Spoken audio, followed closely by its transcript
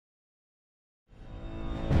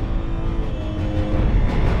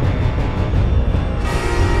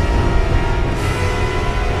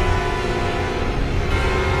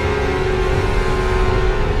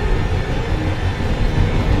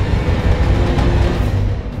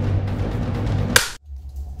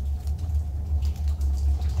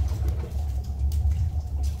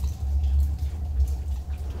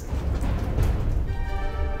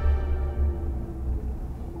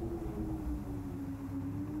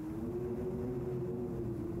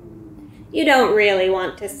You don't really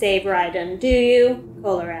want to save Rydon, do you?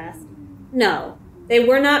 Kohler asked. No, they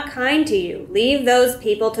were not kind to you. Leave those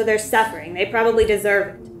people to their suffering. They probably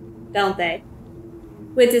deserve it, don't they?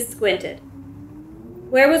 Widsith squinted.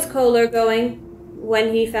 Where was Kohler going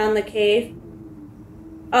when he found the cave?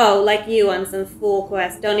 Oh, like you on some fool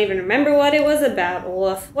quest. Don't even remember what it was about.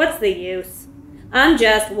 Woof. What's the use? I'm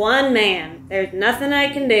just one man. There's nothing I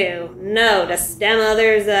can do. No, to stem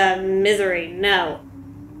others' misery. No.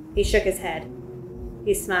 He shook his head.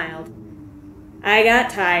 He smiled. I got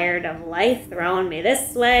tired of life throwing me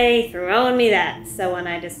this way, throwing me that. So when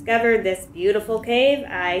I discovered this beautiful cave,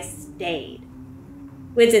 I stayed.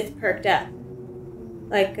 Widsith perked up.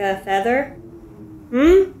 Like a feather?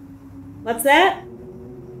 What's that?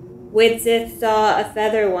 Widsith saw a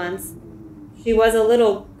feather once. She was a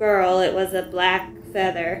little girl. It was a black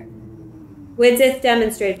feather. Widsith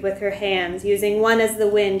demonstrated with her hands, using one as the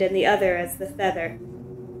wind and the other as the feather.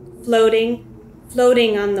 Floating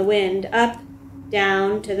on the wind, up,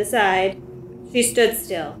 down, to the side. She stood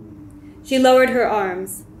still. She lowered her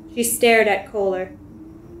arms. She stared at Kohler.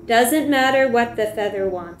 Doesn't matter what the feather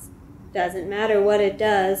wants. Doesn't matter what it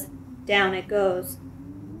does. Down it goes.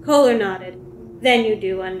 Kohler nodded. Then you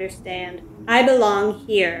do understand. I belong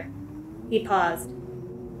here. He paused.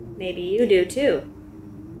 Maybe you do too.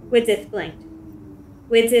 Widsith blinked.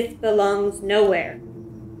 Widsith belongs nowhere.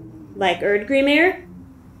 Like Erdgrimir?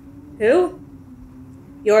 Who?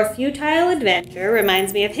 Your futile adventure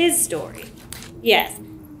reminds me of his story. Yes,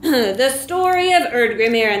 the story of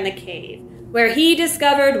Erdgrimir and the cave, where he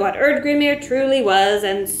discovered what Erdgrimir truly was,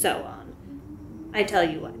 and so on. I tell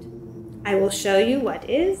you what, I will show you what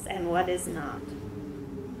is and what is not.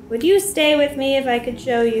 Would you stay with me if I could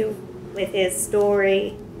show you, with his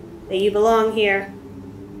story, that you belong here?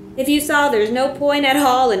 If you saw there's no point at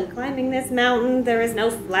all in climbing this mountain, there is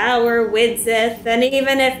no flower, Widsith, and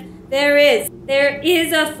even if there is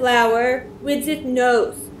a flower, Widsith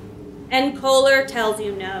knows. And Kohler tells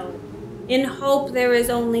you no. In hope there is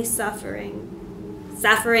only suffering.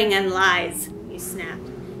 Suffering and lies, he snapped.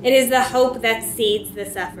 It is the hope that seeds the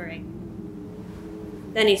suffering.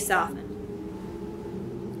 Then he softened.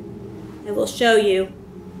 I will show you.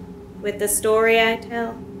 With the story I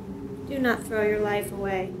tell, do not throw your life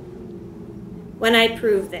away. When I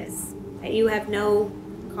prove this, that you have no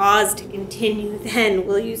cause to continue, then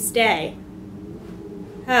will you stay?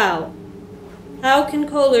 How? How can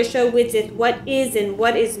Kohler show Widsith what is and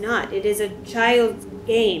what is not? It is a child's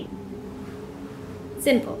game.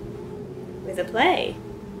 Simple. With a play.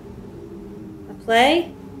 A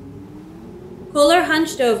play? Kohler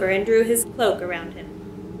hunched over and drew his cloak around him.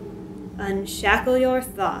 Unshackle your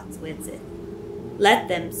thoughts, Widsith. Let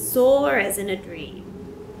them soar as in a dream.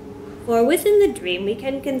 For within the dream we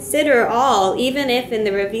can consider all, even if in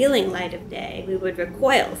the revealing light of day we would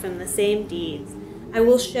recoil from the same deeds. I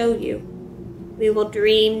will show you. We will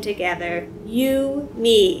dream together. You,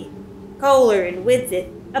 me, Kohler and Widsith.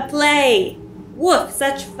 A play! Woof,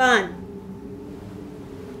 such fun!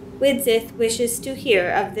 Widsith wishes to hear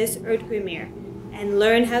of this Erdgrimir and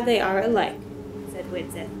learn how they are alike, said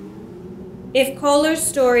Widsith. If Kohler's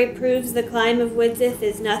story proves the climb of Widsith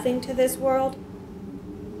is nothing to this world,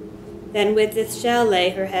 then Widsith shall lay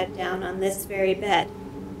her head down on this very bed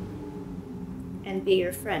and be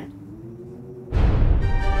your friend.